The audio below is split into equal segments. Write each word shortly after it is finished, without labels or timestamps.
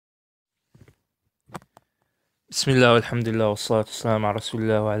بسم الله والحمد لله والصلاة والسلام على رسول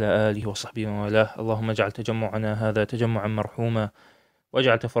الله وعلى آله وصحبه ومن والاه. اللهم اجعل تجمعنا هذا تجمعا مرحوما،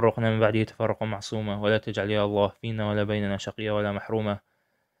 واجعل تفرقنا من بعده تفرقا معصوما، ولا تجعل يا الله فينا ولا بيننا شقيا ولا محروما.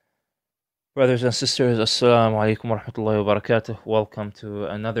 Brothers and sisters, Assalamu alaikum wa rahmatullahi wa barakatuh. Welcome to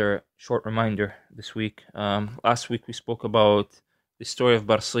another short reminder this week. Last week we spoke about the story of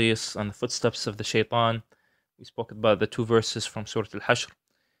Barsis and the footsteps of the shaitan. We spoke about the two verses from Surah Al-Hashr.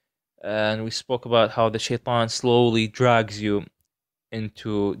 And we spoke about how the shaitan slowly drags you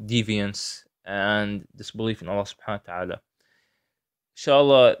into deviance and disbelief in Allah subhanahu wa ta'ala.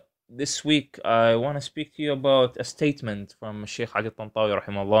 Inshallah, this week I want to speak to you about a statement from Sheikh Ali Tantawi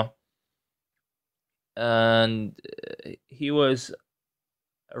rahimahullah. And he was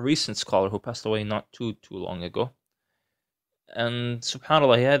a recent scholar who passed away not too long ago. And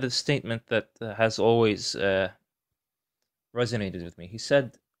subhanAllah, he had a statement that has always resonated with me. He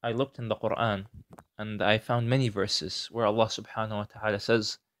said, I looked in the Quran and I found many verses where Allah subhanahu wa ta'ala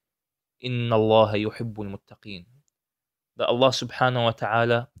says, Inna Allah yuhibbul muttaqeen. That Allah subhanahu wa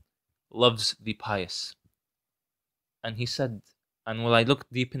ta'ala loves the pious. And he said, and when I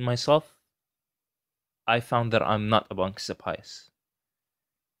looked deep in myself, I found that I'm not amongst the pious.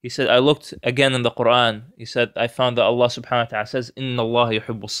 He said, I looked again in the Quran. He said, I found that Allah subhanahu wa ta'ala says, Inna Allah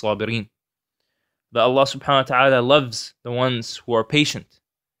yuhibbul sabirin. That Allah subhanahu wa ta'ala loves the ones who are patient.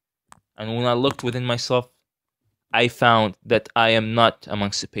 And when I looked within myself, I found that I am not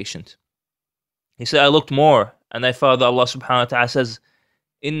amongst the patient. He said, I looked more, and I found that Allah subhanahu wa ta'ala says,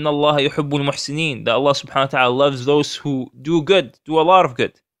 Inna Allah yuhibbul muhsineen. That Allah subhanahu wa ta'ala loves those who do good, do a lot of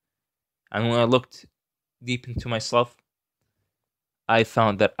good. And when I looked deep into myself, I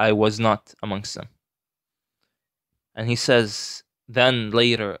found that I was not amongst them. And he says, then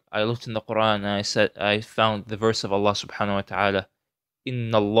later, I looked in the Quran and I found the verse of Allah subhanahu wa ta'ala,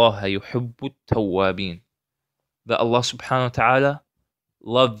 Inna Allah yuhibbu tawwabin. That Allah subhanahu wa ta'ala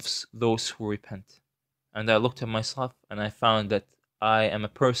loves those who repent. And I looked at myself and I found that I am a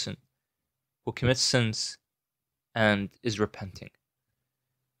person who commits sins and is repenting.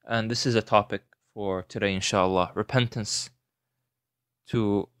 And this is a topic for today, inshallah. Repentance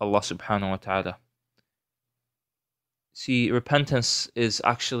to Allah subhanahu wa ta'ala. See, repentance is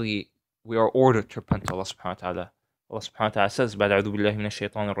actually, we are ordered to repent to Allah subhanahu wa ta'ala. Allah subhanahu wa ta'ala says, بعد أعوذ بالله من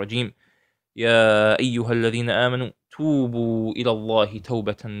الشيطان الرجيم يا أيها الذين آمنوا توبوا إلى الله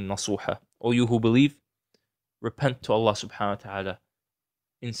توبة نصوحا. O you who believe, repent to Allah subhanahu wa ta'ala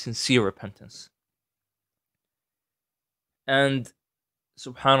in sincere repentance. And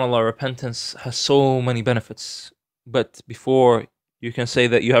subhanallah, repentance has so many benefits. But before you can say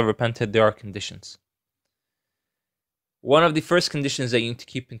that you have repented, there are conditions. One of the first conditions that you need to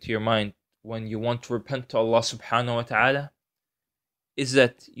keep into your mind when you want to repent to Allah subhanahu wa ta'ala is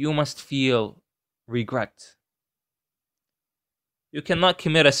that you must feel regret. You cannot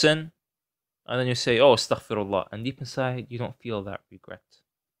commit a sin and then you say, oh, astaghfirullah, and deep inside you don't feel that regret.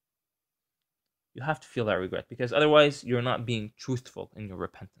 You have to feel that regret, because otherwise you're not being truthful in your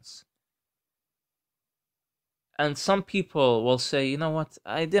repentance. And some people will say, you know what,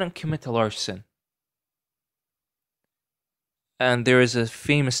 I didn't commit a large sin. And there is a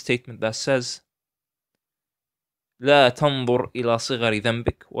famous statement that says, لا تنظر إلى صغر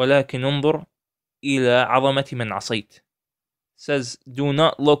ذنبك ولكن انظر إلى عظمة من عصيت. Says, do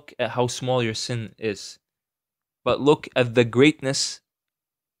not look at how small your sin is, but look at the greatness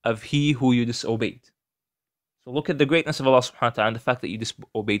of he who you disobeyed. So look at the greatness of Allah subhanahu wa ta'ala and the fact that you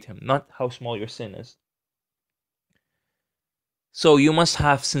disobeyed him, not how small your sin is. So you must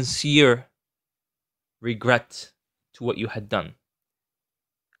have sincere regret to what you had done.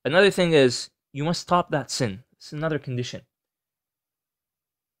 Another thing is, you must stop that sin. It's another condition.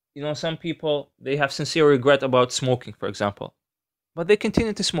 You know, some people, they have sincere regret about smoking, for example, but they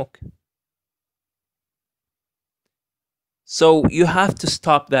continue to smoke. So you have to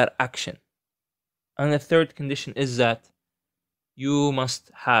stop that action. And the third condition is that you must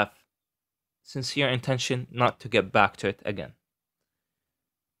have sincere intention not to get back to it again.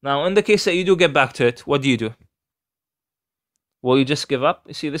 Now, in the case that you do get back to it, what do? Will you just give up?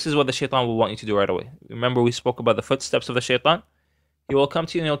 You see, this is what the shaitan will want you to do right away. Remember, we spoke about the footsteps of the shaitan? He will come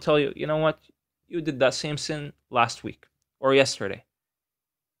to you and he'll tell you, you know what? You did that same sin last week or yesterday.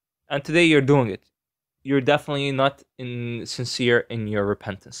 And today you're doing it. You're definitely not sincere in your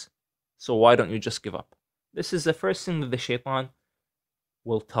repentance. So why don't you just give up? This is the first thing that the shaitan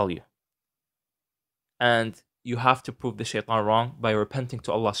will tell you. And you have to prove the shaitan wrong by repenting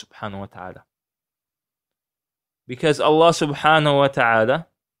to Allah subhanahu wa ta'ala. Because Allah subhanahu wa ta'ala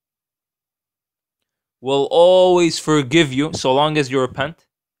will always forgive you so long as you repent,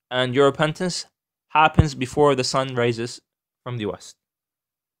 and your repentance happens before the sun rises from the west.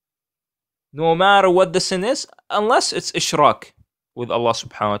 No matter what the sin is, unless it's ishraq with Allah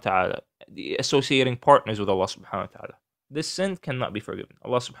subhanahu wa ta'ala, the associating partners with Allah subhanahu wa ta'ala. This sin cannot be forgiven.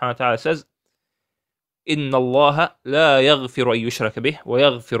 Allah subhanahu wa ta'ala says, إِنَّ اللَّهَ لَا يَغْفِرُ أَن يُشْرَكَ بِهِ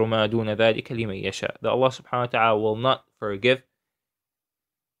وَيَغْفِرُ مَا دُونَ ذَلِكَ لِمَن يَشَاءُ. That Allah subhanahu wa ta'ala will not forgive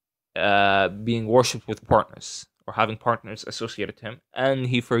being worshipped with partners or having partners associated to him, and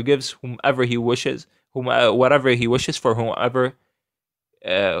he forgives whomever he wishes, whatever he wishes for whomever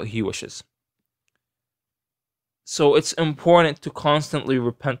he wishes. So it's important to constantly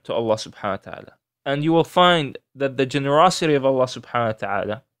repent to Allah subhanahu wa ta'ala. And you will find that the generosity of Allah subhanahu wa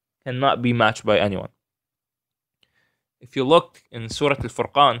ta'ala cannot be matched by anyone. If you look in Surah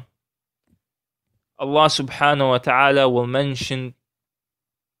Al-Furqan, Allah subhanahu wa ta'ala will mention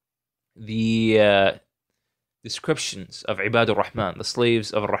the descriptions of Ibad al-Rahman, the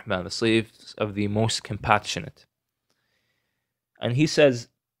slaves of Ar-Rahman, the slaves of the most compassionate. And he says,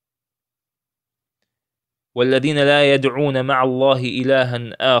 وَالَّذِينَ لَا يَدْعُونَ مَعَ اللَّهِ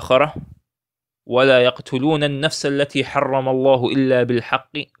إِلَهًا آخَرَ وَلَا يَقْتُلُونَ النَّفْسَ الَّتِي حَرَّمَ اللَّهُ إِلَّا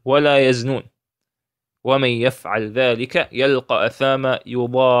بِالْحَقِّ وَلَا يَزْنُونَ وَمَنْ يَفْعَلْ ذَلِكَ يَلْقَ أَثَامًا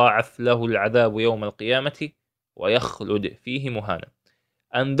يُضَاعَفْ لَهُ الْعَذَابُ يَوْمَ الْقِيَامَةِ وَيَخْلُدْ فِيهِ مُهَانًا.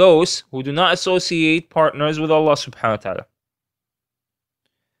 And those who do not associate partners with Allah subhanahu wa ta'ala,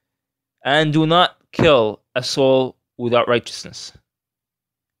 and do not kill a soul without righteousness,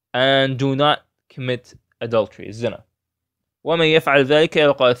 and do not commit adultery, zina. وَمَنْ يَفْعَلْ ذَلِكَ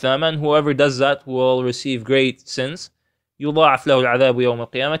يَلْقَ أَثَامًا. Whoever does that will receive great sins. يُضَاعَفْ لَهُ الْعَذَابُ يَوْمَ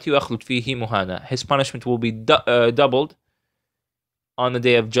الْقِيَامَةِ وَيَخْلُدْ فِيهِ مُهَانًا. His punishment will be doubled on the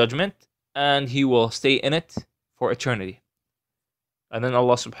day of judgment, and he will stay in it for eternity. And then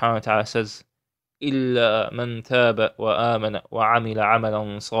Allah subhanahu wa ta'ala says, إِلَّا مَنْ تَابَ وَآمَنَ وَعَمِلَ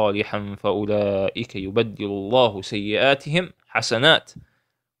عَمَلًا صَالِحًا فَأُولَٰئِكَ يُبَدِّلُ اللَّهُ سَيِّئَاتِهِمْ حَسَنَاتٍ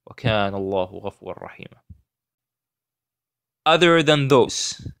وَكَانَ اللَّهُ غَفُورًا رَحِيمًا. Other than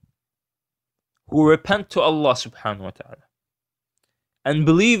those who repent to Allah subhanahu wa ta'ala and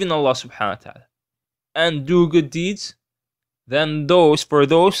believe in Allah subhanahu wa ta'ala and do good deeds, then for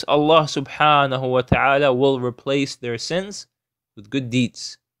those Allah subhanahu wa ta'ala will replace their sins with good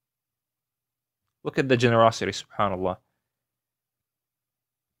deeds. Look at the generosity, subhanallah.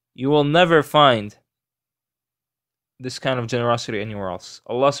 You will never find this kind of generosity anywhere else.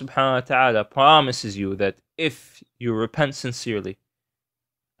 Allah subhanahu wa ta'ala promises you that if you repent sincerely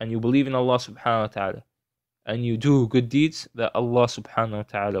and you believe in Allah subhanahu wa ta'ala and you do good deeds, that Allah subhanahu wa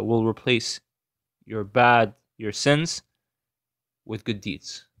ta'ala will replace your sins with good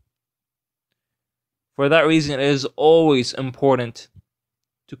deeds. For that reason, it is always important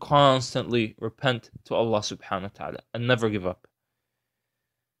to constantly repent to Allah subhanahu wa ta'ala and never give up.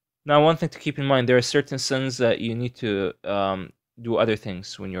 Now, one thing to keep in mind, there are certain sins that you need to do other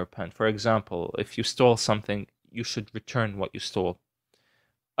things when you repent. For example, if you stole something, you should return what you stole.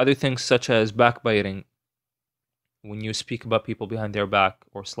 Other things such as backbiting, when you speak about people behind their back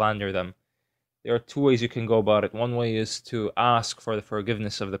or slander them, there are two ways you can go about it. One way is to ask for the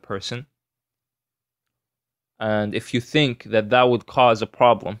forgiveness of the person. And if you think that would cause a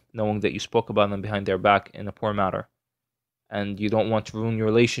problem, knowing that you spoke about them behind their back in a poor manner, and you don't want to ruin your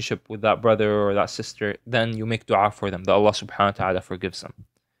relationship with that brother or that sister, then you make dua for them, that Allah subhanahu wa ta'ala forgives them.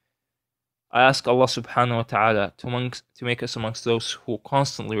 I ask Allah subhanahu wa ta'ala to make us amongst those who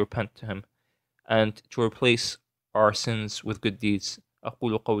constantly repent to Him and to replace our sins with good deeds.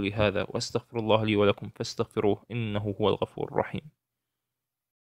 أقول قولي هذا وأستغفر الله لي ولكم فاستغفروه إنه هو الغفور الرحيم.